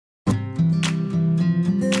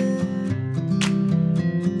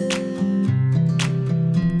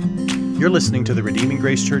You're listening to the Redeeming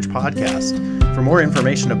Grace Church podcast. For more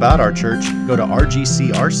information about our church, go to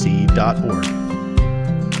rgcrc.org.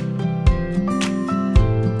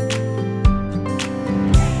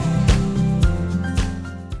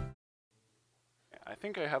 I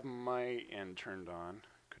think I have my end turned on.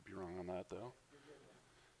 Could be wrong on that though.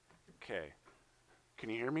 Okay.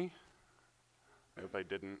 Can you hear me? I hope I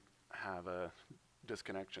didn't have a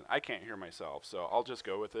disconnection. I can't hear myself, so I'll just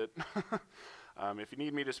go with it. If you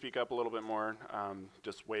need me to speak up a little bit more,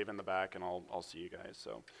 just wave in the back and I'll see you guys.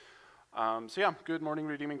 So yeah, good morning,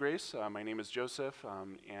 Redeeming Grace. My name is Joseph,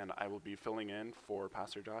 and I will be filling in for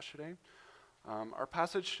Pastor Josh today. Our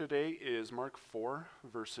passage today is Mark 4,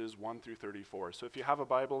 verses 1 through 34. So if you have a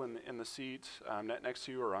Bible in the seat next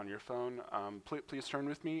to you or on your phone, please turn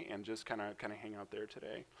with me and just kind of hang out there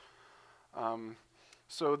today.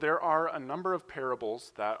 So there are a number of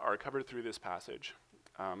parables that are covered through this passage.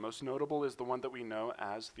 Most notable is the one that we know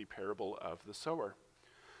as the parable of the sower.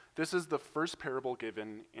 This is the first parable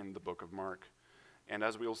given in the book of Mark. And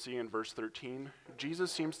as we will see in verse 13,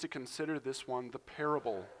 Jesus seems to consider this one the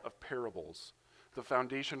parable of parables, the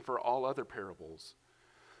foundation for all other parables.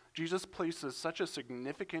 Jesus places such a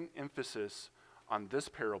significant emphasis on this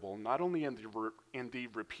parable, not only in the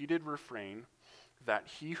repeated refrain that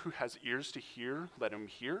he who has ears to hear, let him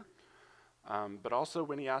hear, but also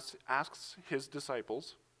when he asks his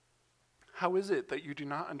disciples, how is it that you do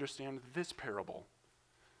not understand this parable?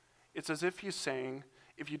 It's as if he's saying,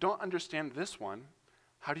 if you don't understand this one,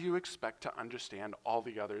 how do you expect to understand all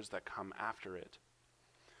the others that come after it?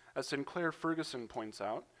 As Sinclair Ferguson points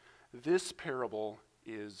out, this parable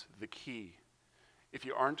is the key. If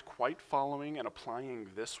you aren't quite following and applying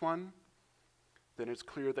this one, then it's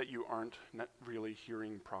clear that you aren't really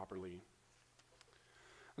hearing properly.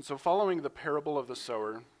 And so following the parable of the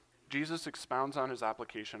sower, Jesus expounds on his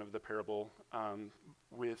application of the parable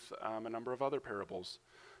with a number of other parables,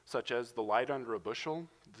 such as the light under a bushel,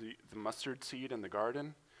 the mustard seed in the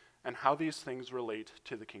garden, and how these things relate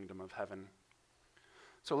to the kingdom of heaven.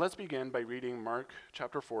 So let's begin by reading Mark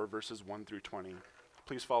chapter 4, verses 1 through 20.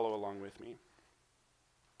 Please follow along with me.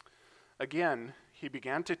 Again, he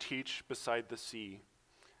began to teach beside the sea,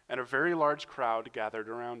 and a very large crowd gathered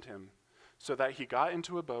around him, so that he got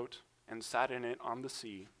into a boat and sat in it on the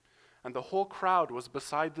sea, and the whole crowd was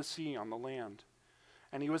beside the sea on the land.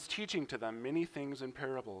 And he was teaching to them many things in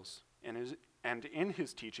parables. And in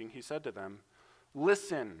his teaching he said to them,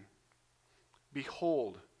 listen,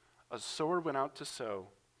 behold, a sower went out to sow,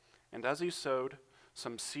 and as he sowed,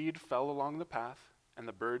 some seed fell along the path, and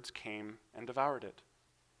the birds came and devoured it.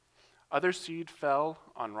 Other seed fell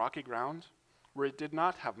on rocky ground, where it did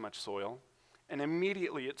not have much soil, and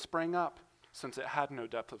immediately it sprang up, since it had no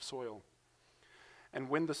depth of soil. And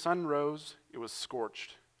when the sun rose, it was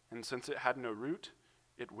scorched, and since it had no root,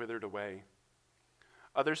 it withered away.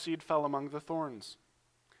 Other seed fell among the thorns,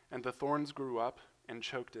 and the thorns grew up and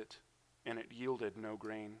choked it, and it yielded no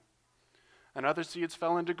grain. And other seeds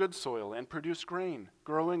fell into good soil and produced grain,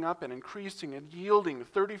 growing up and increasing and yielding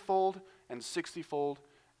 30-fold and 60-fold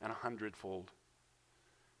and 100-fold.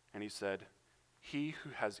 And he said, he who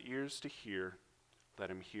has ears to hear,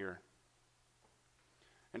 let him hear.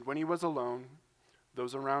 And when he was alone,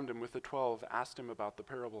 those around him with the 12 asked him about the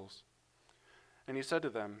parables. And he said to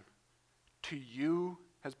them, to you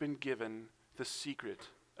has been given the secret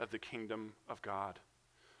of the kingdom of God.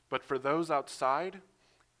 But for those outside,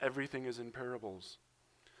 everything is in parables,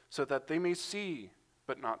 so that they may see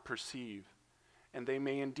but not perceive, and they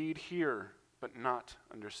may indeed hear but not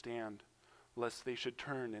understand, lest they should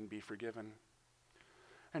turn and be forgiven.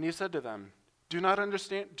 And he said to them, do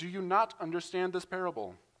you not understand this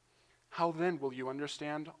parable? How then will you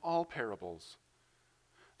understand all parables?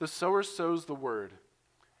 The sower sows the word,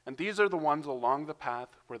 and these are the ones along the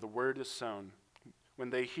path where the word is sown.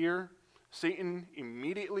 When they hear, Satan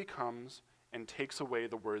immediately comes and takes away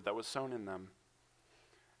the word that was sown in them.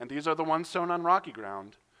 And these are the ones sown on rocky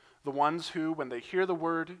ground, the ones who, when they hear the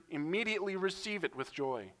word, immediately receive it with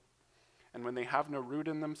joy. And when they have no root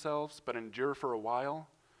in themselves, but endure for a while,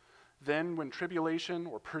 then when tribulation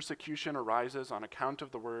or persecution arises on account of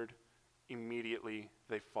the word, immediately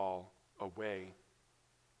they fall away.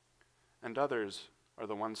 And others are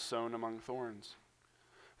the ones sown among thorns.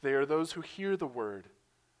 They are those who hear the word,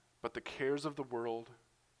 but the cares of the world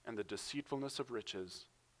and the deceitfulness of riches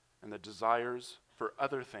and the desires for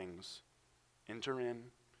other things enter in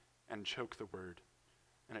and choke the word,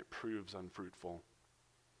 and it proves unfruitful.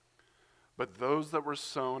 But those that were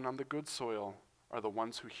sown on the good soil are the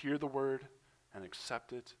ones who hear the word and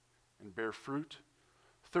accept it and bear fruit,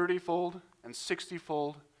 30-fold and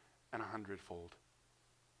 60-fold and 100-fold.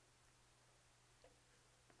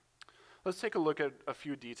 Let's take a look at a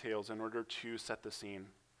few details in order to set the scene.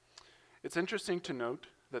 It's interesting to note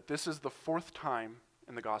that this is the fourth time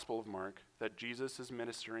in the Gospel of Mark that Jesus is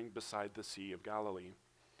ministering beside the Sea of Galilee.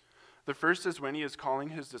 The first is when he is calling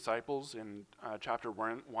his disciples in chapter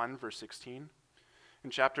 1, verse 16. In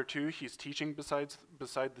chapter 2, he's teaching beside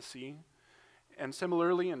the sea. And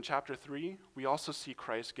similarly, in chapter 3, we also see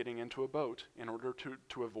Christ getting into a boat in order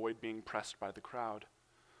to avoid being pressed by the crowd.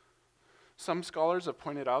 Some scholars have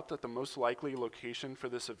pointed out that the most likely location for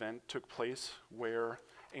this event took place where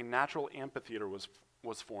a natural amphitheater was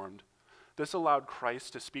formed. This allowed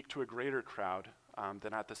Christ to speak to a greater crowd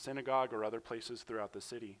than at the synagogue or other places throughout the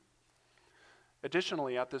city.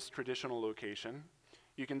 Additionally, at this traditional location,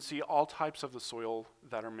 you can see all types of the soil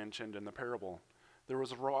that are mentioned in the parable. There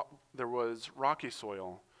was rocky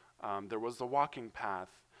soil, there was the walking path,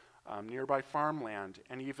 nearby farmland,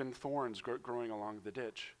 and even thorns growing along the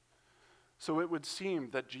ditch. So it would seem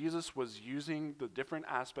that Jesus was using the different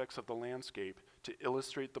aspects of the landscape to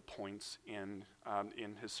illustrate the points in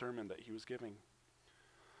his sermon that he was giving.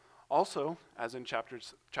 Also, as in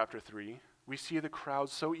chapter 3, we see the crowd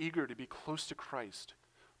so eager to be close to Christ,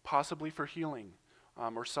 possibly for healing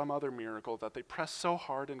or some other miracle, that they press so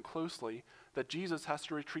hard and closely that Jesus has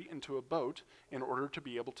to retreat into a boat in order to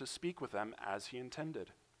be able to speak with them as he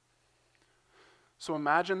intended. So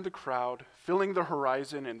imagine the crowd filling the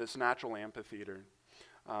horizon in this natural amphitheater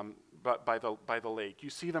but by the lake.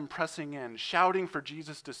 You see them pressing in, shouting for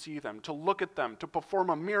Jesus to see them, to look at them, to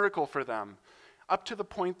perform a miracle for them, up to the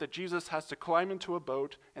point that Jesus has to climb into a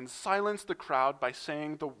boat and silence the crowd by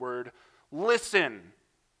saying the word, "Listen."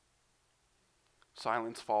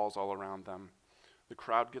 Silence falls all around them. The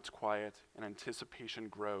crowd gets quiet and anticipation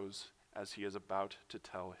grows as he is about to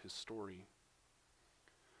tell his story.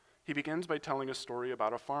 He begins by telling a story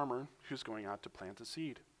about a farmer who's going out to plant a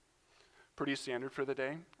seed. Pretty standard for the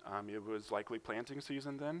day. It was likely planting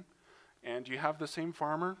season then. And you have the same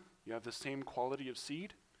farmer, you have the same quality of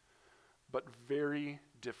seed, but very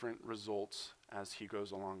different results as he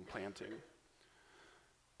goes along planting.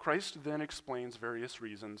 Christ then explains various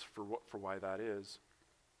reasons for why that is.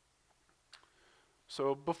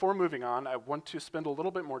 So before moving on, I want to spend a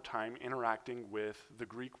little bit more time interacting with the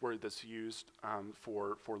Greek word that's used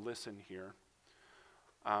for listen here.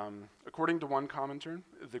 According to one commentator,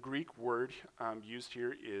 the Greek word used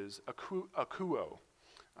here is akuo.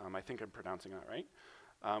 I think I'm pronouncing that right,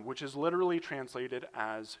 which is literally translated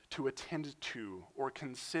as to attend to or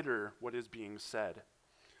consider what is being said.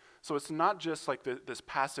 So it's not just like this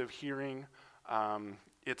passive hearing,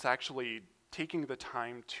 it's actually taking the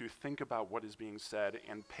time to think about what is being said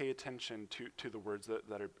and pay attention to the words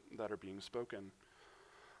that are being spoken.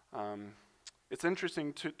 It's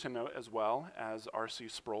interesting to note as well, as R.C.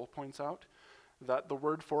 Sproul points out, that the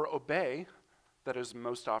word for obey that is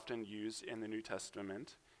most often used in the New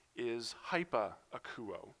Testament is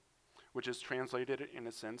hypa-akuo, which is translated in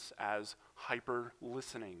a sense as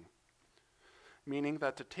hyper-listening, meaning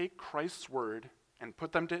that to take Christ's word and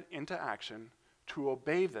put them into action, to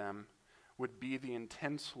obey them, would be the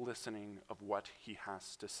intense listening of what he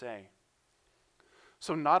has to say.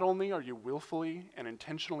 So not only are you willfully and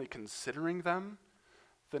intentionally considering them,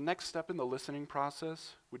 the next step in the listening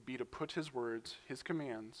process would be to put his words, his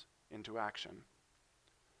commands, into action.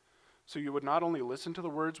 So you would not only listen to the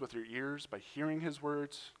words with your ears by hearing his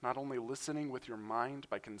words, not only listening with your mind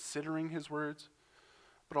by considering his words,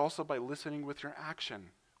 but also by listening with your action,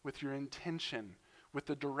 with your intention, with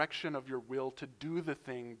the direction of your will to do the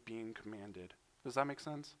thing being commanded. Does that make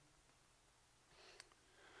sense?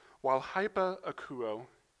 While hypa-akuo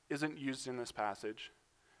isn't used in this passage,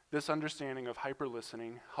 this understanding of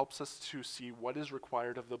hyper-listening helps us to see what is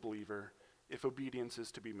required of the believer if obedience is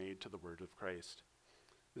to be made to the word of Christ.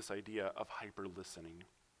 This idea of hyper-listening.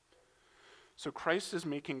 So Christ is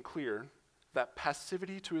making clear that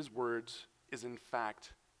passivity to his words is in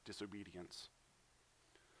fact disobedience.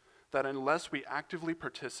 That unless we actively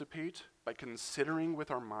participate by considering with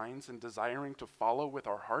our minds and desiring to follow with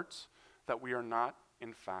our hearts, that we are not,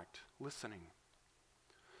 in fact, listening.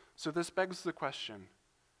 So this begs the question,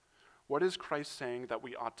 what is Christ saying that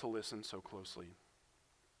we ought to listen so closely?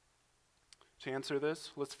 To answer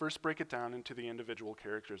this, let's first break it down into the individual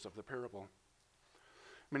characters of the parable.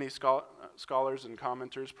 Many scholars and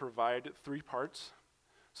commenters provide three parts,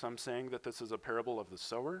 some saying that this is a parable of the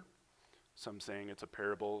sower, some saying it's a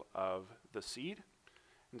parable of the seed,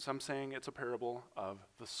 and some saying it's a parable of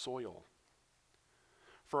the soil.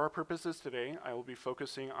 For our purposes today, I will be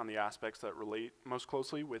focusing on the aspects that relate most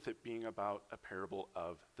closely with it being about a parable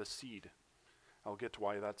of the seed. I'll get to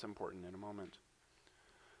why that's important in a moment.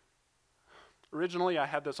 Originally, I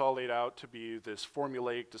had this all laid out to be this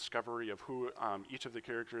formulaic discovery of who each of the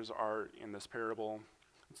characters are in this parable.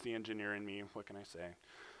 It's the engineer in me, what can I say?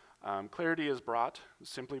 Clarity is brought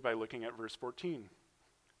simply by looking at verse 14,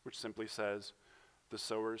 which simply says, the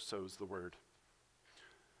sower sows the word.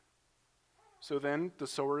 So then, the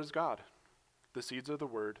sower is God. The seeds are the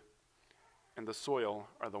word, and the soil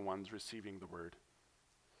are the ones receiving the word.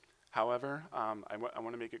 However, I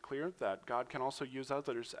want to make it clear that God can also use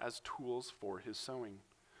others as tools for his sowing.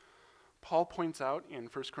 Paul points out in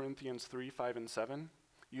 1 Corinthians 3, 5, and 7,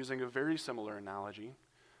 using a very similar analogy,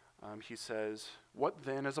 he says, what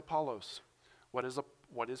then is Apollos? What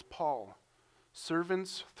is Paul?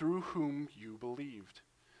 Servants through whom you believed,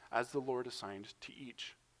 as the Lord assigned to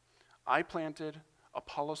each. I planted,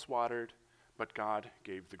 Apollos watered, but God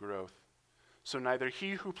gave the growth. So neither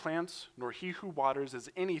he who plants nor he who waters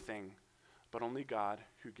is anything, but only God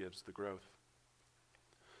who gives the growth.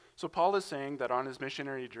 So Paul is saying that on his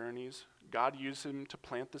missionary journeys, God used him to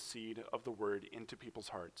plant the seed of the word into people's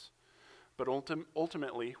hearts. But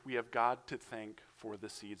ultimately, we have God to thank for the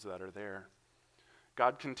seeds that are there.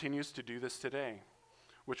 God continues to do this today,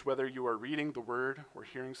 which whether you are reading the word or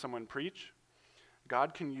hearing someone preach,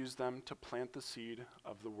 God can use them to plant the seed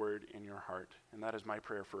of the word in your heart. And that is my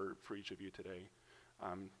prayer for each of you today,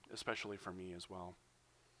 especially for me as well.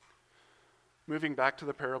 Moving back to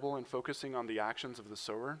the parable and focusing on the actions of the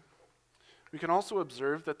sower, we can also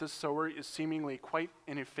observe that this sower is seemingly quite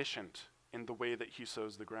inefficient in the way that he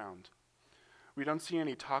sows the ground. We don't see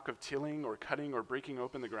any talk of tilling or cutting or breaking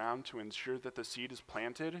open the ground to ensure that the seed is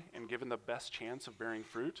planted and given the best chance of bearing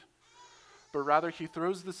fruit. But rather, he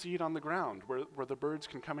throws the seed on the ground where the birds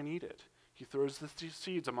can come and eat it. He throws the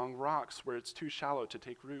seeds among rocks where it's too shallow to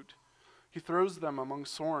take root. He throws them among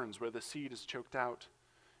thorns where the seed is choked out,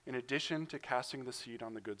 in addition to casting the seed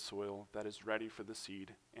on the good soil that is ready for the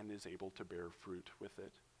seed and is able to bear fruit with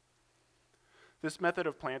it. This method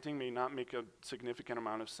of planting may not make a significant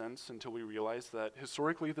amount of sense until we realize that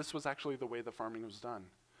historically this was actually the way the farming was done.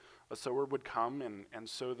 A sower would come and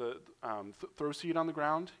sow throw seed on the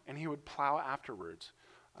ground, and he would plow afterwards,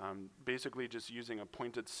 basically just using a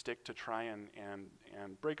pointed stick to try and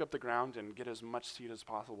break up the ground and get as much seed as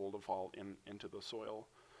possible to fall into the soil,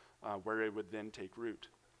 where it would then take root.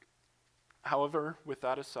 However, with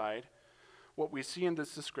that aside, what we see in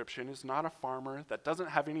this description is not a farmer that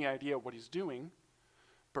doesn't have any idea what he's doing,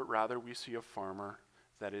 but rather we see a farmer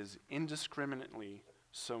that is indiscriminately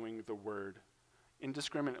sowing the word,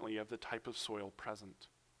 indiscriminately of the type of soil present.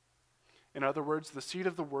 In other words, the seed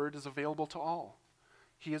of the word is available to all.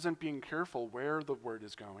 He isn't being careful where the word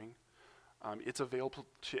is going. It's available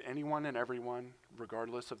to anyone and everyone,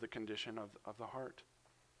 regardless of the condition of the heart.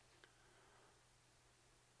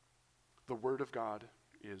 The word of God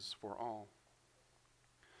is for all.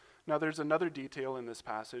 Now, there's another detail in this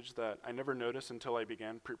passage that I never noticed until I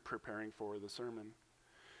began preparing for the sermon.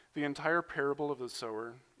 The entire parable of the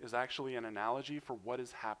sower is actually an analogy for what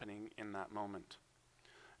is happening in that moment.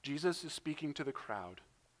 Jesus is speaking to the crowd.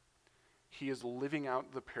 He is living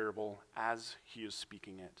out the parable as he is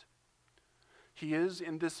speaking it. He is,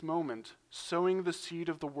 in this moment, sowing the seed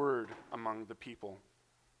of the word among the people.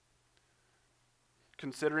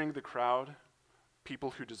 Considering the crowd,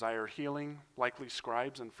 people who desire healing, likely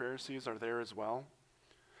scribes and Pharisees are there as well.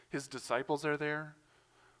 His disciples are there.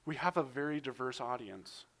 We have a very diverse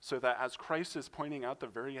audience, so that as Christ is pointing out the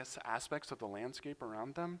various aspects of the landscape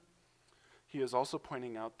around them, he is also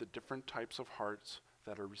pointing out the different types of hearts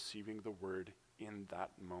that are receiving the word in that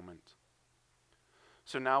moment.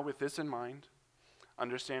 So now with this in mind,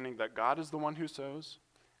 understanding that God is the one who sows,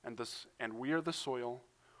 and we are the soil,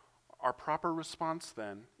 our proper response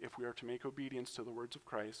then, if we are to make obedience to the words of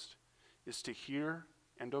Christ, is to hear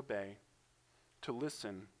and obey, to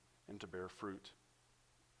listen and to bear fruit.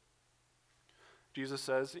 Jesus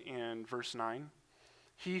says in verse 9,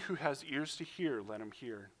 "He who has ears to hear, let him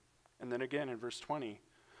hear." And then again in verse 20,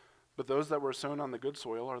 "But those that were sown on the good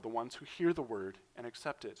soil are the ones who hear the word and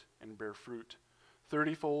accept it and bear fruit,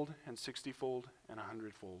 30-fold and 60-fold and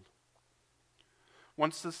 100-fold."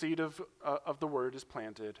 Once the seed of the word is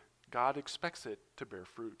planted, God expects it to bear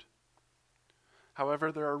fruit.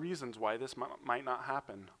 However, there are reasons why this might not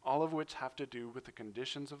happen, all of which have to do with the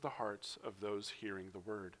conditions of the hearts of those hearing the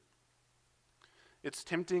word. It's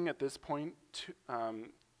tempting at this point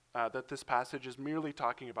that this passage is merely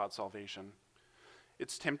talking about salvation.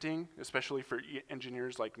 It's tempting, especially for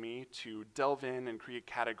engineers like me, to delve in and create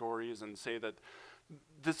categories and say that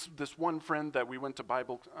this one friend that we went to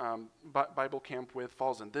Bible camp with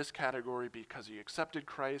falls in this category because he accepted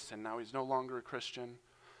Christ and now he's no longer a Christian.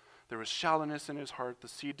 There was shallowness in his heart, the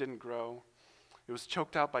seed didn't grow. It was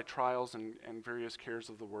choked out by trials and various cares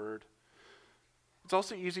of the word. It's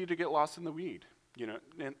also easy to get lost in the weeds,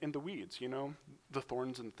 the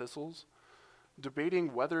thorns and thistles,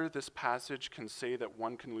 debating whether this passage can say that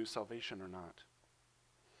one can lose salvation or not.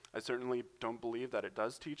 I certainly don't believe that it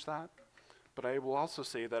does teach that, but I will also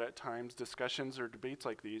say that at times discussions or debates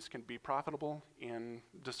like these can be profitable in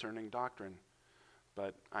discerning doctrine,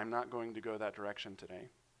 but I'm not going to go that direction today.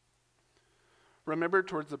 Remember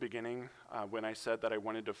towards the beginning when I said that I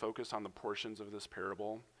wanted to focus on the portions of this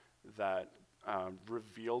parable that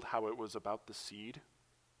revealed how it was about the seed?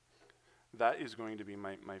 That is going to be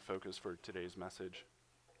my focus for today's message.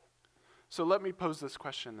 So let me pose this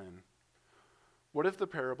question then. What if the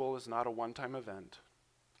parable is not a one-time event,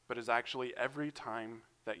 but is actually every time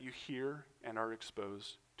that you hear and are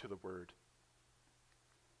exposed to the word?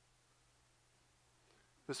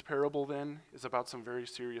 This parable then is about some very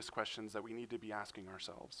serious questions that we need to be asking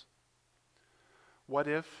ourselves. What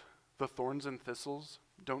if the thorns and thistles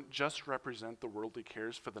don't just represent the worldly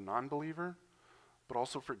cares for the non-believer, but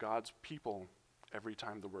also for God's people every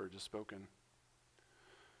time the word is spoken?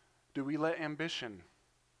 Do we let ambition,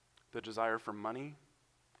 the desire for money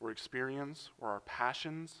or experience or our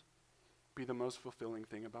passions be the most fulfilling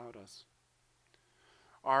thing about us?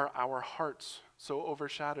 Are our hearts so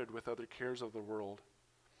overshadowed with other cares of the world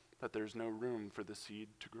that there's no room for the seed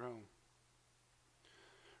to grow?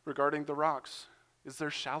 Regarding the rocks, is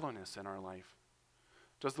there shallowness in our life?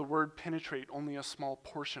 Does the word penetrate only a small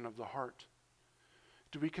portion of the heart?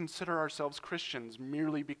 Do we consider ourselves Christians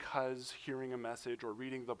merely because hearing a message or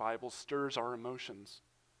reading the Bible stirs our emotions?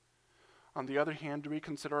 On the other hand, do we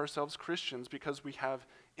consider ourselves Christians because we have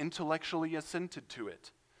intellectually assented to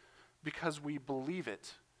it, because we believe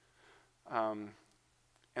it,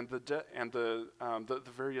 and the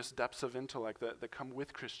various depths of intellect that come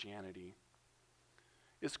with Christianity?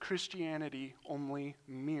 Is Christianity only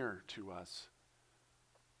mere to us,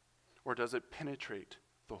 or does it penetrate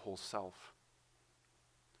the whole self?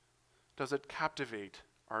 Does it captivate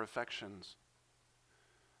our affections?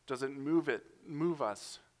 Does it move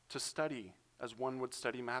us to study as one would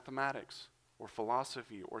study mathematics or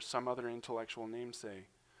philosophy or some other intellectual namesay?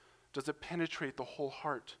 Does it penetrate the whole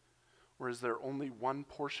heart, or is there only one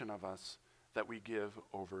portion of us that we give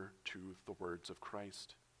over to the words of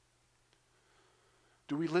Christ?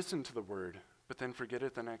 Do we listen to the word, but then forget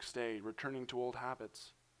it the next day, returning to old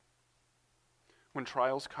habits? When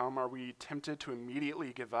trials come, are we tempted to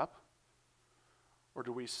immediately give up? Or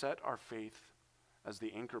do we set our faith as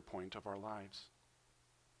the anchor point of our lives?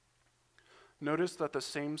 Notice that the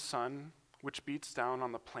same sun which beats down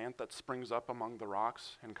on the plant that springs up among the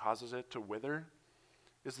rocks and causes it to wither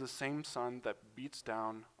is the same sun that beats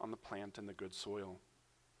down on the plant in the good soil.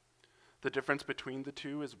 The difference between the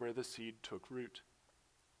two is where the seed took root.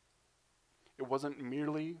 It wasn't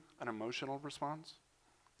merely an emotional response.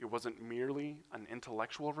 It wasn't merely an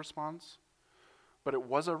intellectual response, but it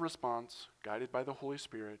was a response guided by the Holy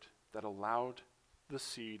Spirit that allowed the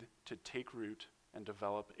seed to take root and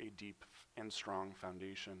develop a deep and strong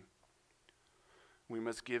foundation. We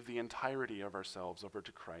must give the entirety of ourselves over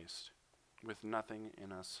to Christ, with nothing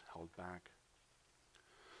in us held back.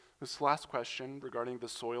 This last question regarding the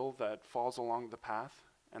soil that falls along the path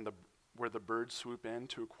and where the birds swoop in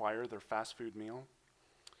to acquire their fast food meal.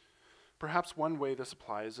 Perhaps one way this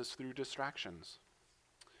applies is through distractions.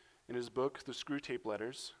 In his book, The Screwtape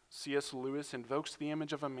Letters, C.S. Lewis invokes the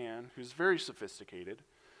image of a man who's very sophisticated,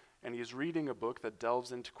 and he is reading a book that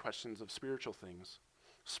delves into questions of spiritual things,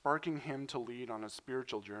 sparking him to lead on a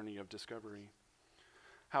spiritual journey of discovery.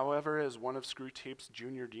 However, as one of Screwtape's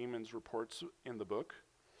junior demons reports in the book,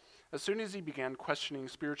 as soon as he began questioning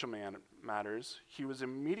spiritual matters, he was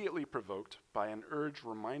immediately provoked by an urge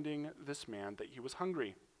reminding this man that he was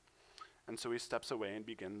hungry. And so he steps away and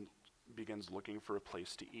begins looking for a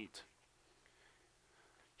place to eat.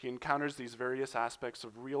 He encounters these various aspects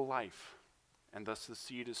of real life, and thus the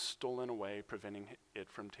seed is stolen away, preventing it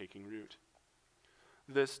from taking root.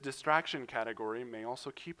 This distraction category may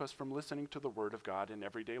also keep us from listening to the Word of God in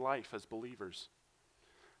everyday life as believers.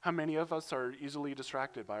 How many of us are easily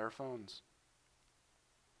distracted by our phones?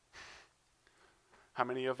 How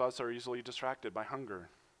many of us are easily distracted by hunger?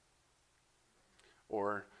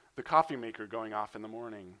 Or the coffee maker going off in the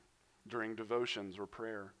morning during devotions or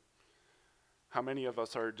prayer? How many of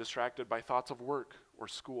us are distracted by thoughts of work or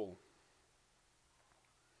school?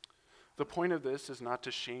 The point of this is not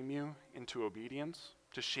to shame you into obedience,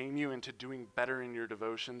 to shame you into doing better in your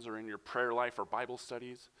devotions or in your prayer life or Bible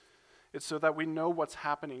studies. It's so that we know what's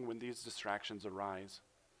happening when these distractions arise,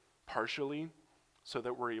 partially so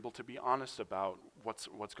that we're able to be honest about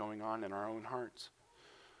what's going on in our own hearts,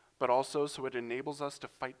 but also so it enables us to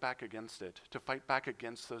fight back against it, to fight back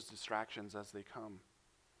against those distractions as they come,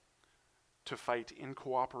 to fight in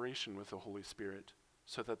cooperation with the Holy Spirit,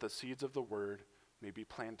 so that the seeds of the word may be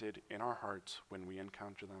planted in our hearts when we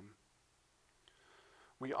encounter them.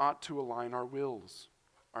 We ought to align our wills,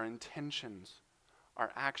 our intentions,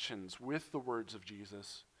 our actions with the words of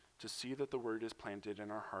Jesus to see that the word is planted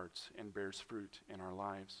in our hearts and bears fruit in our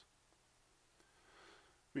lives.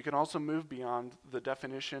 We can also move beyond the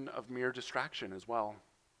definition of mere distraction as well.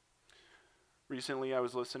 Recently, I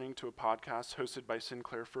was listening to a podcast hosted by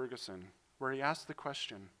Sinclair Ferguson, where he asked the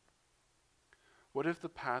question, what if the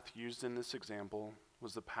path used in this example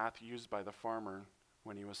was the path used by the farmer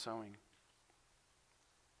when he was sowing?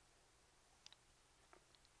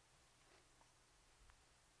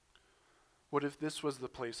 What if this was the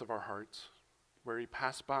place of our hearts, where he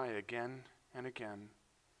passed by again and again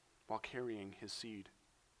while carrying his seed?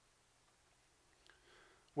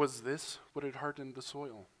 Was this what had hardened the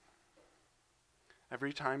soil?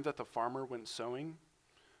 Every time that the farmer went sowing,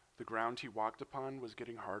 the ground he walked upon was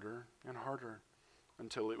getting harder and harder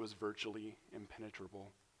until it was virtually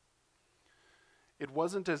impenetrable. It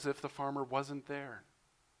wasn't as if the farmer wasn't there,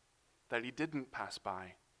 that he didn't pass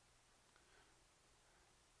by.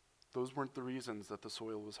 Those weren't the reasons that the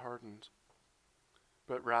soil was hardened,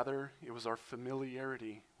 but rather it was our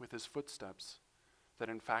familiarity with his footsteps that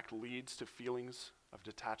in fact leads to feelings of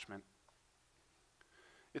detachment.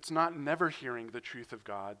 It's not never hearing the truth of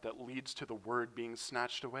God that leads to the word being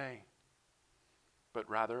snatched away, but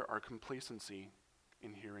rather our complacency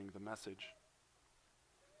in hearing the message.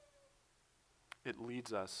 It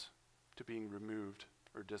leads us to being removed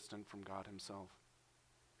or distant from God himself.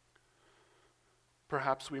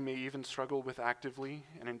 Perhaps we may even struggle with actively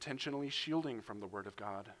and intentionally shielding from the word of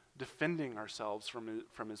God, defending ourselves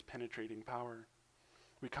from his penetrating power.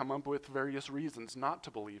 We come up with various reasons not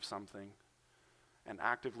to believe something and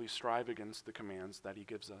actively strive against the commands that he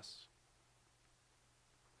gives us.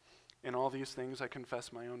 In all these things, I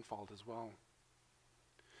confess my own fault as well.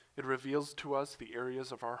 It reveals to us the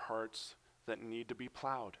areas of our hearts that need to be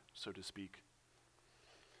plowed, so to speak,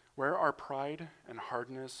 where our pride and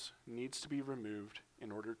hardness needs to be removed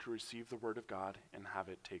in order to receive the word of God and have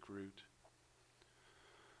it take root.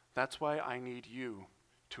 That's why I need you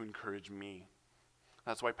to encourage me.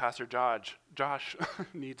 That's why Pastor Josh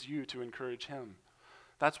needs you to encourage him.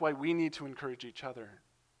 That's why we need to encourage each other.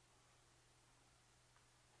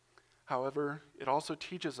 However, it also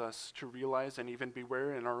teaches us to realize and even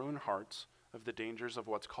beware in our own hearts of the dangers of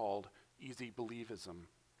what's called easy believism.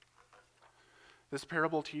 This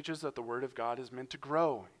parable teaches that the word of God is meant to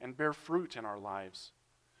grow and bear fruit in our lives,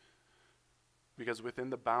 because within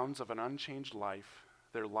the bounds of an unchanged life,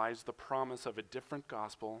 there lies the promise of a different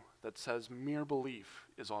gospel that says mere belief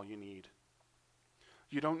is all you need.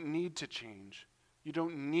 You don't need to change. You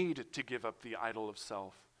don't need to give up the idol of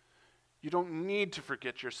self. You don't need to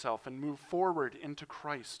forget yourself and move forward into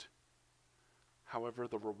Christ. However,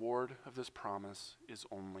 the reward of this promise is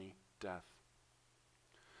only death.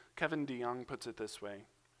 Kevin DeYoung puts it this way: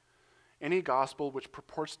 any gospel which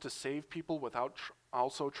purports to save people without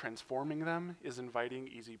also transforming them is inviting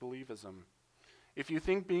easy believism. If you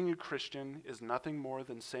think being a Christian is nothing more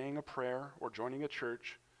than saying a prayer or joining a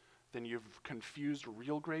church, then you've confused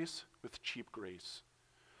real grace with cheap grace.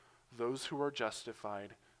 Those who are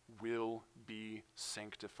justified will be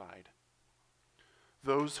sanctified.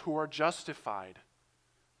 Those who are justified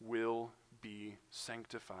will be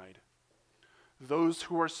sanctified. Those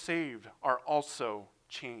who are saved are also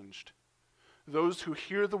changed. Those who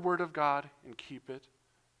hear the word of God and keep it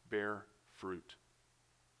bear fruit.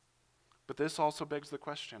 But this also begs the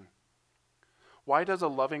question, why does a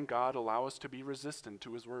loving God allow us to be resistant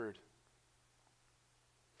to his word?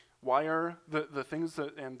 Why are the things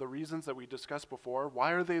and the reasons that we discussed before,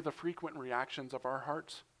 why are they the frequent reactions of our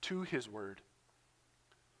hearts to his word?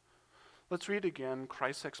 Let's read again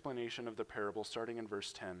Christ's explanation of the parable starting in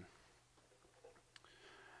verse 10.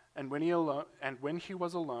 And when he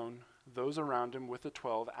was alone, those around him with the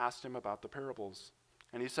 12 asked him about the parables.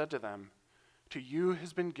 And he said to them, to you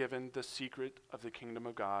has been given the secret of the kingdom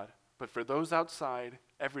of God, but for those outside,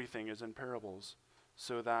 everything is in parables,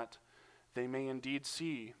 so that they may indeed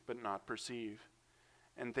see, but not perceive,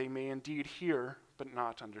 and they may indeed hear, but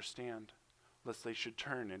not understand, lest they should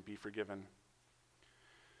turn and be forgiven.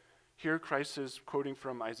 Here Christ is quoting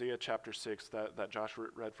from Isaiah chapter 6 that Josh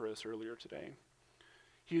read for us earlier today.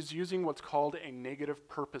 He's using what's called a negative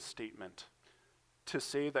purpose statement to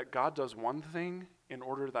say that God does one thing in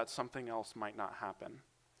order that something else might not happen.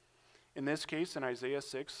 In this case, in Isaiah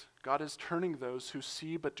 6, God is turning those who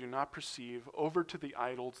see but do not perceive over to the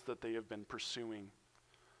idols that they have been pursuing.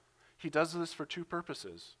 He does this for two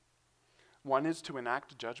purposes. One is to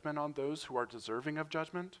enact judgment on those who are deserving of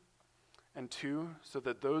judgment, and two, so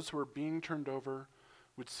that those who are being turned over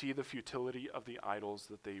would see the futility of the idols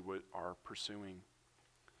that they are pursuing.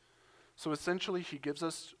 So essentially, he gives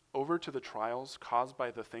us over to the trials caused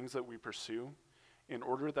by the things that we pursue in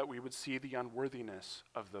order that we would see the unworthiness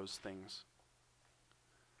of those things.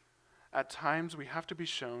 At times, we have to be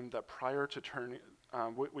shown that prior to turning,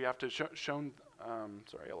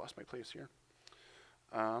 sorry, I lost my place here.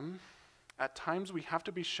 At times, we have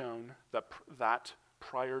to be shown that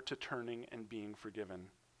prior to turning and being forgiven.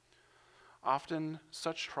 Often,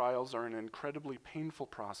 such trials are an incredibly painful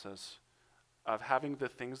process of having the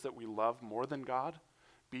things that we love more than God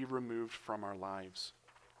be removed from our lives.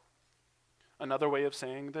 Another way of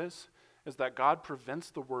saying this is that God prevents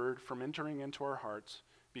the word from entering into our hearts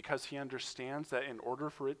because he understands that in order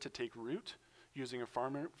for it to take root, using a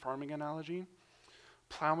farming analogy,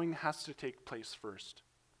 plowing has to take place first.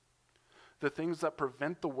 The things that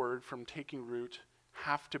prevent the word from taking root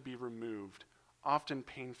have to be removed, often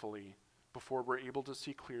painfully, before we're able to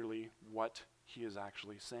see clearly what he is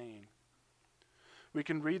actually saying. We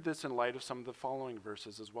can read this in light of some of the following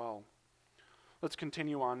verses as well. Let's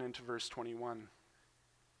continue on into verse 21.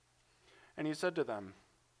 And he said to them,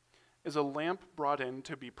 "Is a lamp brought in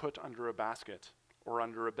to be put under a basket or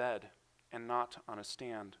under a bed, and not on a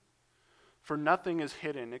stand? For nothing is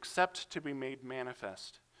hidden except to be made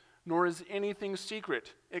manifest, nor is anything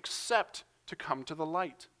secret except to come to the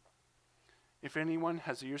light. If anyone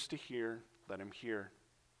has ears to hear, let him hear."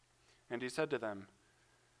 And he said to them,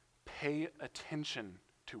 "Pay attention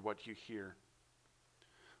to what you hear.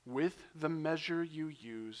 With the measure you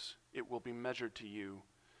use, it will be measured to you,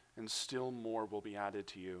 and still more will be added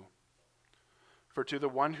to you. For to the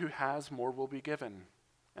one who has, more will be given,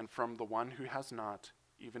 and from the one who has not,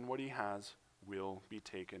 even what he has will be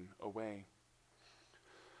taken away."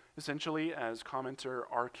 Essentially, as commentator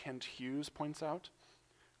R. Kent Hughes points out,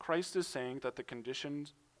 Christ is saying that the condition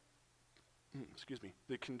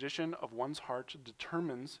of one's heart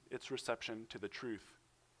determines its reception to the truth.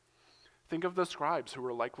 Think of the scribes who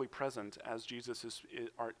were likely present as Jesus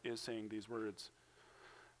is saying these words.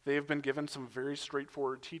 They have been given some very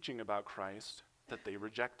straightforward teaching about Christ that they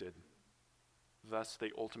rejected. Thus,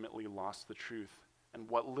 they ultimately lost the truth, and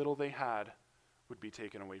what little they had would be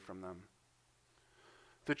taken away from them.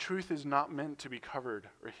 The truth is not meant to be covered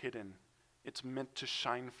or hidden. It's meant to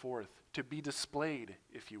shine forth, to be displayed,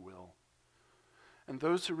 if you will. And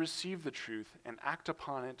those who receive the truth and act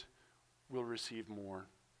upon it will receive more,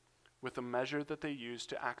 with the measure that they use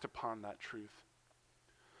to act upon that truth.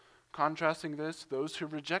 Contrasting this, those who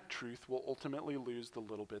reject truth will ultimately lose the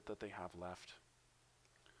little bit that they have left.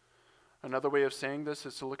 Another way of saying this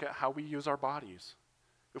is to look at how we use our bodies.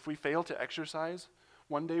 If we fail to exercise,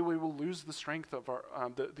 one day we will lose the strength of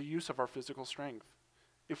the use of our physical strength.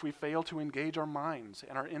 If we fail to engage our minds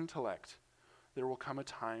and our intellect, there will come a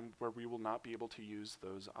time where we will not be able to use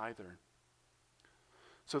those either.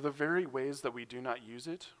 So the very ways that we do not use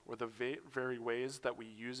it, or the very ways that we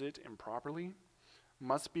use it improperly,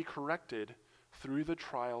 must be corrected through the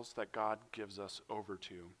trials that God gives us over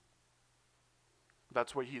to.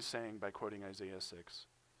 That's what he's saying by quoting Isaiah 6.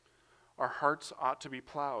 Our hearts ought to be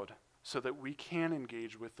plowed so that we can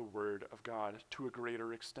engage with the word of God to a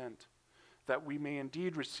greater extent, that we may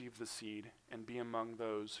indeed receive the seed and be among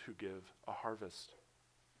those who give a harvest.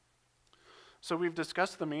 So we've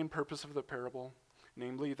discussed the main purpose of the parable,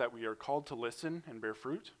 namely that we are called to listen and bear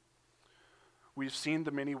fruit. We've seen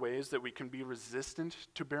the many ways that we can be resistant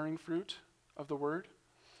to bearing fruit of the word,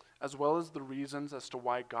 as well as the reasons as to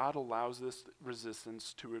why God allows this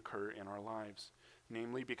resistance to occur in our lives,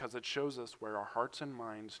 namely because it shows us where our hearts and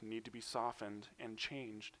minds need to be softened and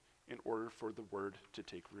changed in order for the word to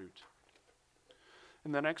take root.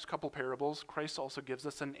 In the next couple parables, Christ also gives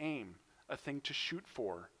us an aim, a thing to shoot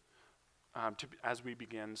for, as we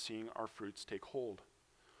begin seeing our fruits take hold.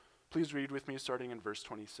 Please read with me starting in verse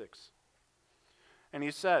 26. And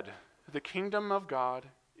he said, "The kingdom of God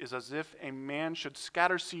is as if a man should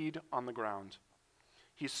scatter seed on the ground.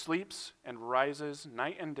 He sleeps and rises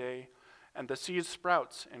night and day, and the seed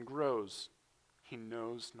sprouts and grows. He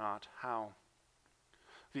knows not how.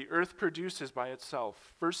 The earth produces by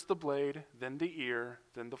itself, first the blade, then the ear,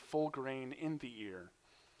 then the full grain in the ear.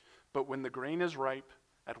 But when the grain is ripe,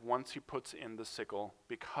 at once he puts in the sickle,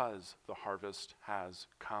 because the harvest has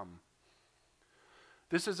come."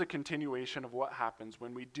 This is a continuation of what happens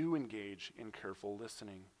when we do engage in careful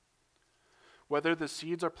listening. Whether the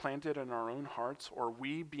seeds are planted in our own hearts or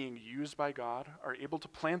we, being used by God, are able to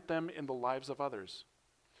plant them in the lives of others,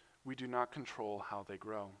 we do not control how they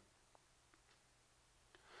grow.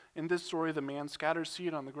 In this story, the man scatters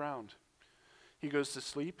seed on the ground. He goes to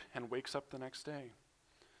sleep and wakes up the next day.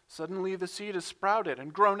 Suddenly, the seed is sprouted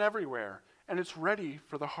and grown everywhere, and it's ready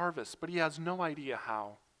for the harvest, but he has no idea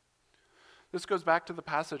how. This goes back to the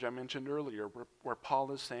passage I mentioned earlier where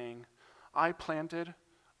Paul is saying, I planted,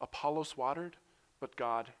 Apollos watered, but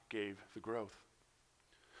God gave the growth.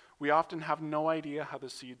 We often have no idea how the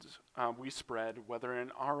seeds we spread, whether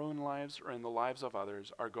in our own lives or in the lives of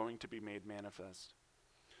others, are going to be made manifest.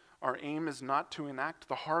 Our aim is not to enact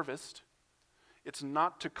the harvest. It's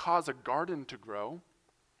not to cause a garden to grow,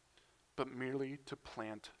 but merely to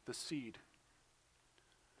plant the seed.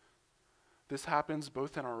 This happens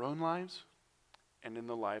both in our own lives and in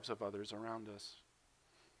the lives of others around us.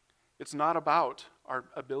 It's not about our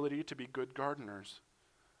ability to be good gardeners,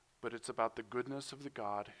 but it's about the goodness of the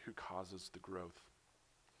God who causes the growth.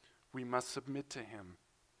 We must submit to him.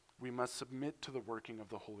 We must submit to the working of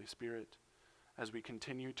the Holy Spirit as we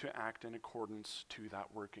continue to act in accordance to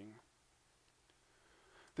that working.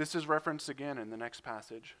 This is referenced again in the next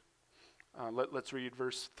passage. Let's read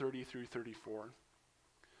verse 30 through 34.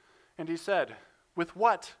 And he said, with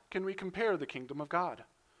what can we compare the kingdom of God?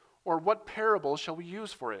 Or what parable shall we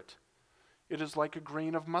use for it? It is like a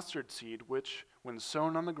grain of mustard seed, which, when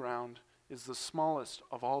sown on the ground, is the smallest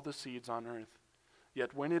of all the seeds on earth.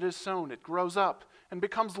 Yet when it is sown, it grows up and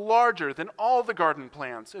becomes larger than all the garden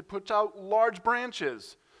plants. It puts out large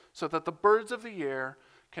branches so that the birds of the air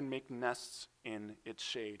can make nests in its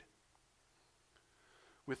shade.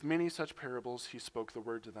 With many such parables he spoke the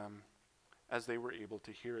word to them, as they were able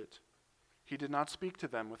to hear it. He did not speak to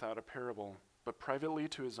them without a parable, but privately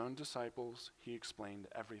to his own disciples he explained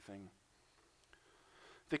everything.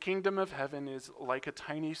 The kingdom of heaven is like a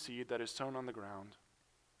tiny seed that is sown on the ground.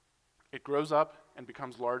 It grows up and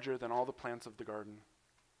becomes larger than all the plants of the garden.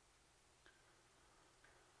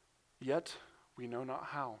 Yet we know not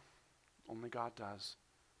how. Only God does.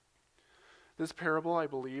 This parable, I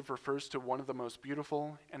believe, refers to one of the most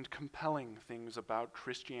beautiful and compelling things about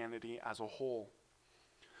Christianity as a whole.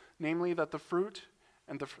 Namely, that the fruit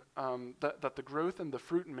and that the growth and the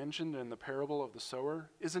fruit mentioned in the parable of the sower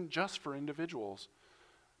isn't just for individuals,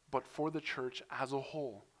 but for the church as a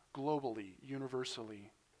whole, globally,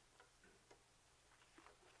 universally.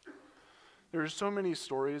 There are so many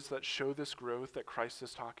stories that show this growth that Christ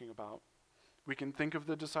is talking about. We can think of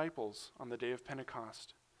the disciples on the day of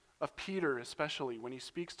Pentecost, of Peter especially when he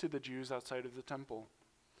speaks to the Jews outside of the temple.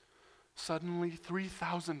 Suddenly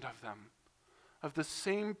 3,000 of them, of the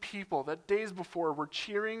same people that days before were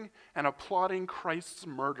cheering and applauding Christ's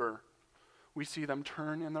murder, we see them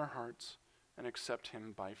turn in their hearts and accept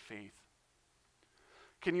him by faith.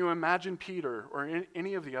 Can you imagine Peter or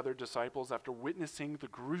any of the other disciples, after witnessing the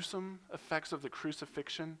gruesome effects of the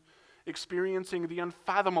crucifixion, experiencing the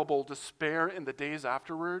unfathomable despair in the days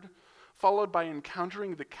afterward, followed by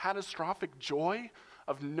encountering the catastrophic joy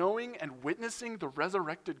of knowing and witnessing the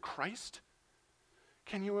resurrected Christ?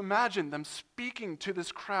 Can you imagine them speaking to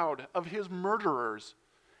this crowd of his murderers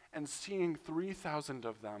and seeing 3,000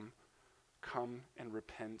 of them come and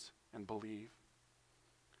repent and believe?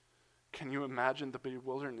 Can you imagine the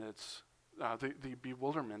bewilderment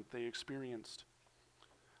they experienced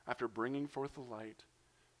after bringing forth the light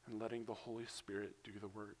and letting the Holy Spirit do the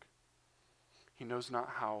work? He knows not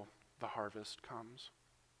how the harvest comes.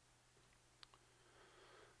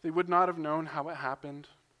 They would not have known how it happened,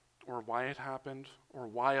 or why it happened, or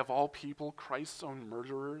why, of all people, Christ's own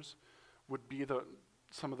murderers would be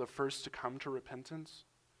some of the first to come to repentance.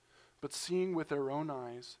 But seeing with their own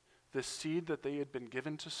eyes, the seed that they had been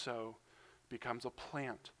given to sow becomes a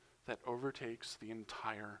plant that overtakes the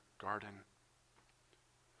entire garden.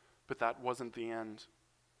 But that wasn't the end.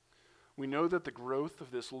 We know that the growth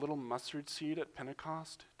of this little mustard seed at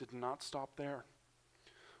Pentecost did not stop there.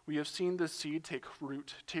 We have seen this seed take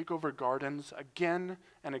root, take over gardens again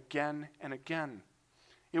and again and again.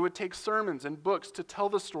 It would take sermons and books to tell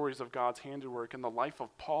the stories of God's handiwork in the life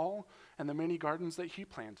of Paul and the many gardens that he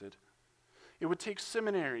planted. It would take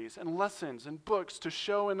seminaries and lessons and books to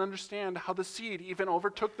show and understand how the seed even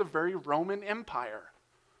overtook the very Roman Empire.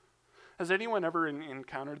 Has anyone ever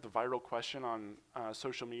encountered the viral question on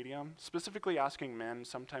social media, specifically asking men,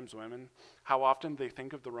 sometimes women, how often they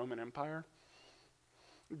think of the Roman Empire?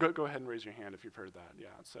 Go ahead and raise your hand if you've heard that. Yeah,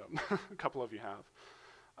 so a couple of you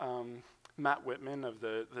have. Matt Whitman of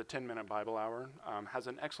the 10-Minute Bible Hour has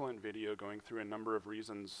an excellent video going through a number of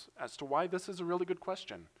reasons as to why this is a really good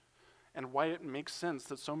question and why it makes sense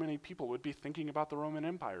that so many people would be thinking about the Roman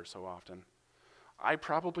Empire so often. I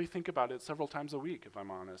probably think about it several times a week, if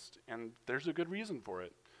I'm honest, and there's a good reason for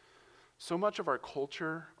it. So much of our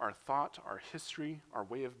culture, our thought, our history, our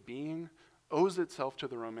way of being owes itself to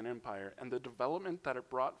the Roman Empire and the development that it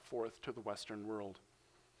brought forth to the Western world.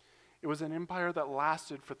 It was an empire that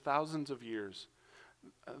lasted for thousands of years,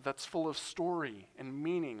 that's full of story and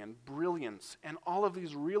meaning and brilliance and all of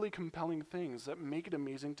these really compelling things that make it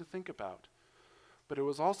amazing to think about. But it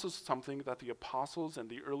was also something that the apostles and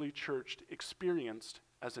the early church experienced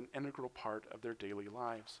as an integral part of their daily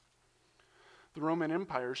lives. The Roman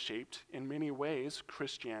Empire shaped, in many ways,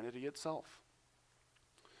 Christianity itself.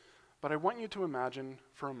 But I want you to imagine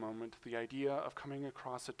for a moment the idea of coming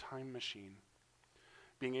across a time machine,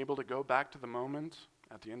 being able to go back to the moment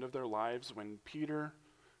at the end of their lives when Peter,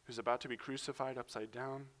 who's about to be crucified upside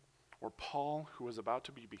down, or Paul, who was about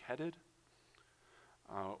to be beheaded,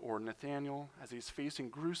 or Nathaniel, as he's facing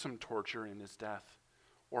gruesome torture in his death,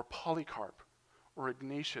 or Polycarp, or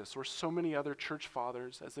Ignatius, or so many other church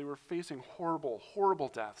fathers as they were facing horrible, horrible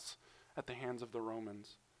deaths at the hands of the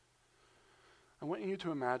Romans. I want you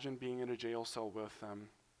to imagine being in a jail cell with them,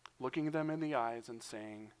 looking them in the eyes and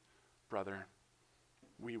saying, "Brother,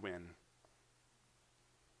 we win."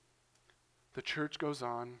 The church goes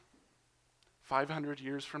on. 500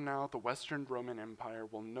 years from now, the Western Roman Empire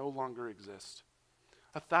will no longer exist.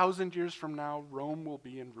 1,000 years from now, Rome will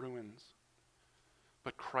be in ruins.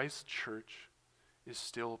 But Christ's church is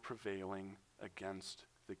still prevailing against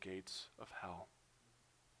the gates of hell.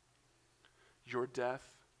 Your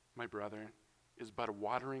death, my brother, is but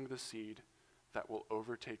watering the seed that will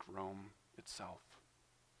overtake Rome itself.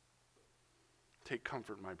 Take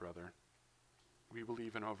comfort, my brother. We will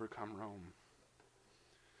even overcome Rome.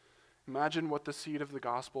 Imagine what the seed of the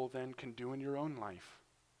gospel then can do in your own life,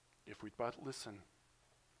 if we'd but listen.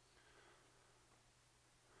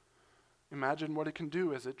 Imagine what it can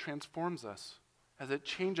do as it transforms us, as it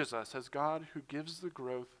changes us, as God who gives the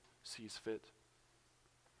growth sees fit.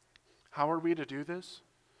 How are we to do this?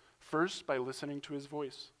 First, by listening to his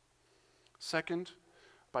voice. Second,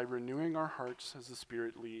 by renewing our hearts as the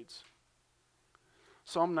Spirit leads.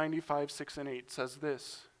 Psalm 95, 6 and 8 says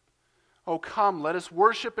this, "Oh, come, let us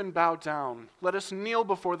worship and bow down. Let us kneel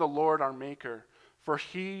before the Lord our Maker, for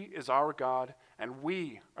he is our God, and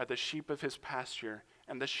we are the sheep of his pasture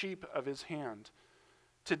and the sheep of his hand.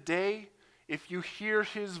 Today, if you hear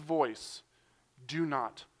his voice, do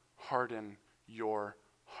not harden your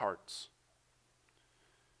hearts."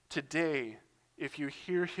 Today, if you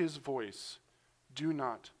hear his voice, do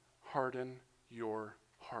not harden your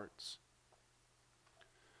hearts.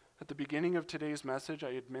 At the beginning of today's message,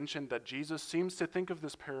 I had mentioned that Jesus seems to think of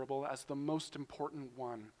this parable as the most important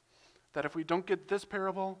one. That if we don't get this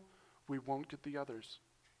parable, we won't get the others.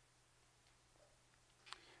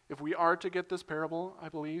 If we are to get this parable, I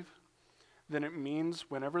believe, then it means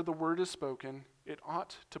whenever the word is spoken, it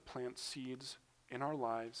ought to plant seeds in our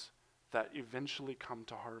lives that eventually come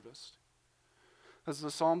to harvest. As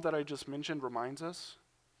the psalm that I just mentioned reminds us,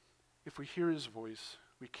 if we hear his voice,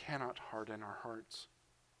 we cannot harden our hearts.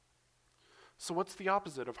 So what's the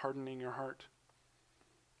opposite of hardening your heart?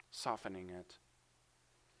 Softening it.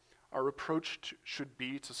 Our approach should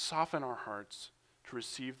be to soften our hearts to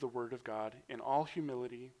receive the word of God in all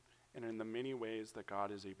humility and in the many ways that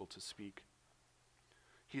God is able to speak.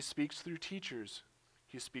 He speaks through teachers.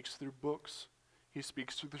 He speaks through books. He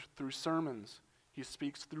speaks through sermons. He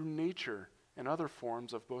speaks through nature and other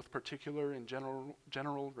forms of both particular and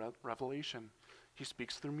general revelation. He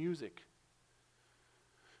speaks through music.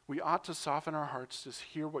 We ought to soften our hearts to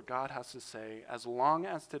hear what God has to say as long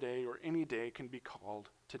as today or any day can be called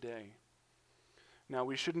today. Now,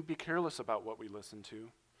 we shouldn't be careless about what we listen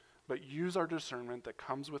to, but use our discernment that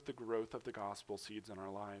comes with the growth of the gospel seeds in our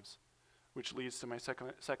lives, which leads to my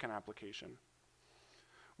second application.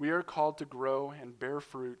 We are called to grow and bear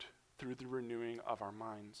fruit through the renewing of our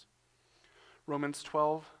minds. Romans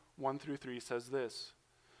 12, 1 through 3 says this,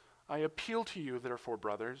 "I appeal to you, therefore,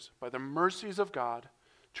 brothers, by the mercies of God,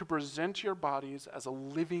 to present your bodies as a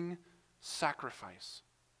living sacrifice,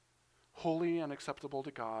 holy and acceptable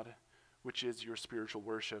to God, which is your spiritual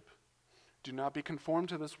worship. Do not be conformed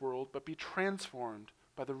to this world, but be transformed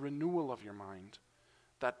by the renewal of your mind,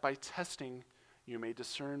 that by testing you may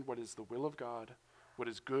discern what is the will of God, what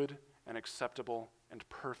is good and acceptable and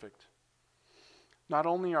perfect." Not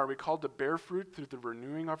only are we called to bear fruit through the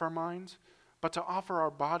renewing of our minds, but to offer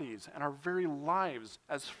our bodies and our very lives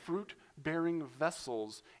as fruit-bearing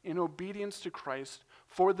vessels in obedience to Christ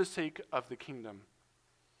for the sake of the kingdom.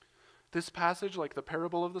 This passage, like the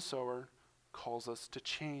parable of the sower, calls us to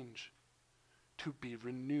change, to be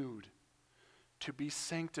renewed, to be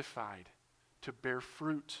sanctified, to bear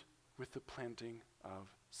fruit with the planting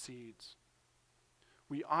of seeds.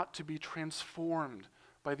 We ought to be transformed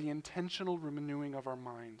by the intentional renewing of our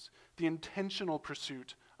minds, the intentional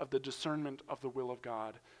pursuit of the discernment of the will of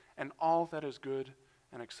God and all that is good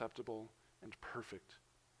and acceptable and perfect.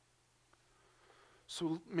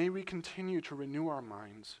 So may we continue to renew our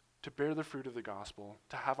minds, to bear the fruit of the gospel,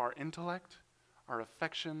 to have our intellect, our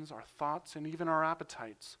affections, our thoughts, and even our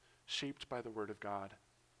appetites shaped by the word of God.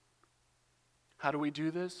 How do we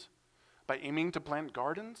do this? By aiming to plant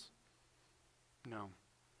gardens? No,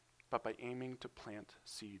 but by aiming to plant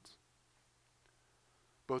seeds,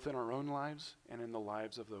 both in our own lives and in the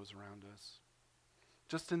lives of those around us.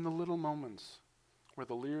 Just in the little moments where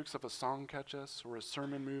the lyrics of a song catch us, or a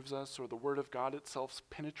sermon moves us, or the word of God itself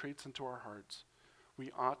penetrates into our hearts,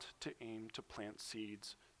 we ought to aim to plant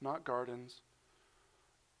seeds, not gardens,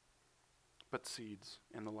 but seeds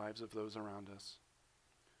in the lives of those around us.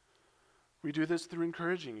 We do this through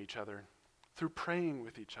encouraging each other, through praying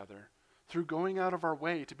with each other, through going out of our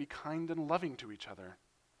way to be kind and loving to each other,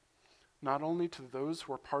 not only to those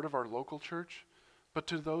who are part of our local church, but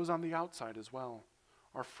to those on the outside as well,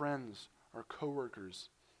 our friends, our coworkers,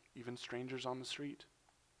 even strangers on the street.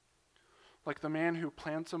 Like the man who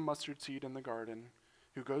plants a mustard seed in the garden,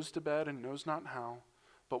 who goes to bed and knows not how,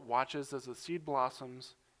 but watches as the seed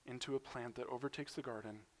blossoms into a plant that overtakes the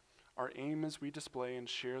garden, our aim as we display and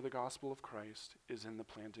share the gospel of Christ is in the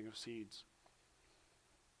planting of seeds.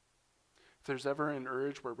 If there's ever an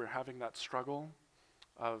urge where we're having that struggle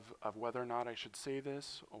of whether or not I should say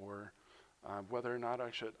this, or whether or not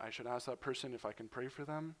I should ask that person if I can pray for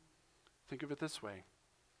them, think of it this way.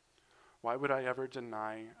 Why would I ever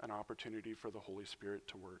deny an opportunity for the Holy Spirit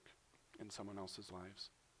to work in someone else's lives?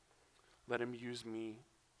 Let him use me.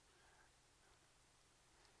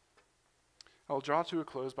 I'll draw to a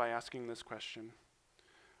close by asking this question.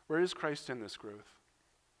 Where is Christ in this growth?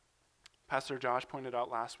 Pastor Josh pointed out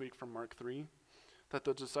last week from Mark 3 that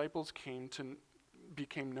the disciples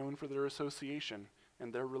became known for their association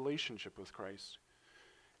and their relationship with Christ.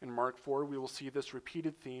 In Mark 4, we will see this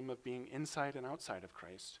repeated theme of being inside and outside of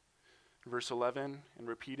Christ. In verse 11, and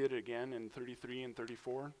repeated again in 33 and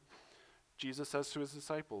 34, Jesus says to his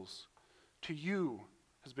disciples, "To you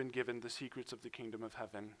has been given the secrets of the kingdom of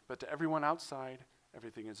heaven, but to everyone outside,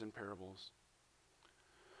 everything is in parables."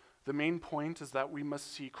 The main point is that we must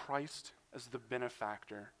see Christ as the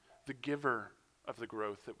benefactor, the giver of the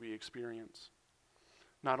growth that we experience.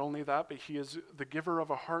 Not only that, but he is the giver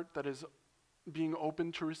of a heart that is being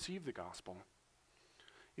open to receive the gospel.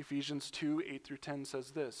 Ephesians 2, 8 through 10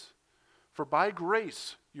 says this, "For by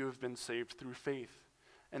grace you have been saved through faith,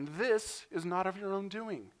 and this is not of your own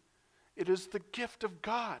doing. It is the gift of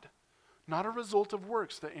God, not a result of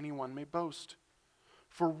works that anyone may boast.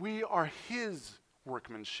 For we are his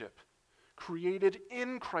workmanship, created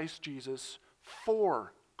in Christ Jesus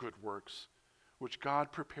for good works, which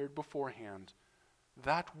God prepared beforehand,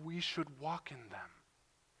 that we should walk in them."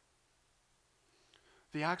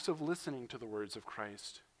 The acts of listening to the words of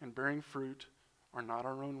Christ and bearing fruit are not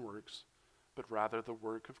our own works, but rather the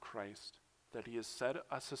work of Christ, that he has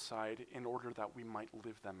set us aside in order that we might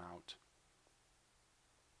live them out.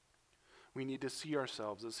 We need to see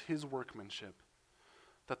ourselves as his workmanship,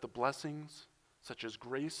 that the blessings, such as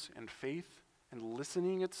grace and faith and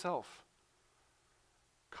listening itself,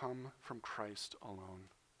 come from Christ alone.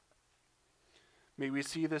 May we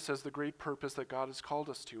see this as the great purpose that God has called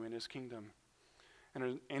us to in his kingdom,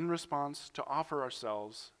 and in response to offer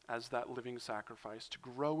ourselves as that living sacrifice to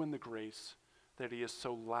grow in the grace that he has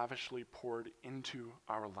so lavishly poured into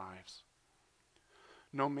our lives.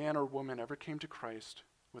 No man or woman ever came to Christ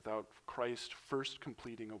without Christ first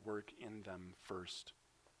completing a work in them first.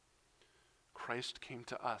 Christ came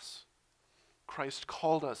to us. Christ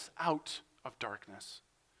called us out of darkness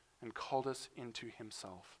and called us into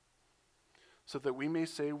himself, so that we may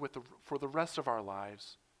say for the rest of our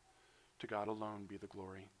lives, to God alone be the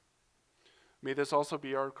glory. May this also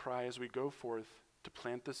be our cry as we go forth to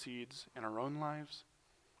plant the seeds in our own lives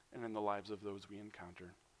and in the lives of those we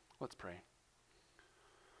encounter. Let's pray.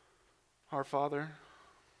 Our Father,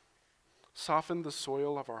 soften the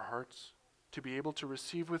soil of our hearts to be able to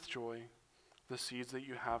receive with joy the seeds that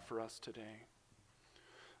you have for us today.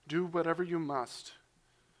 Do whatever you must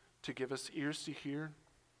to give us ears to hear,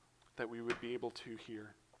 that we would be able to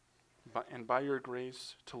hear, and by your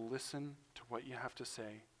grace to listen to what you have to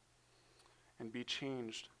say and be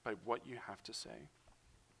changed by what you have to say.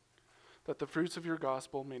 That the fruits of your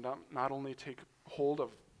gospel may not only take hold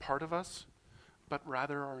of part of us, but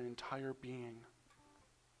rather our entire being.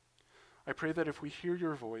 I pray that if we hear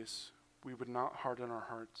your voice, we would not harden our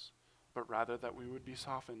hearts, but rather that we would be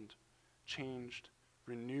softened, changed,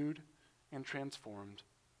 renewed, and transformed.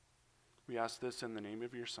 We ask this in the name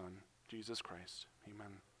of your Son, Jesus Christ.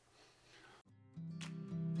 Amen.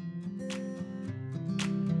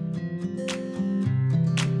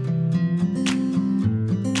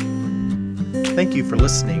 Thank you for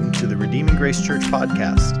listening to the Redeeming Grace Church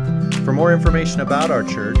podcast. For more information about our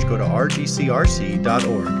church, go to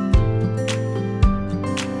rgcrc.org.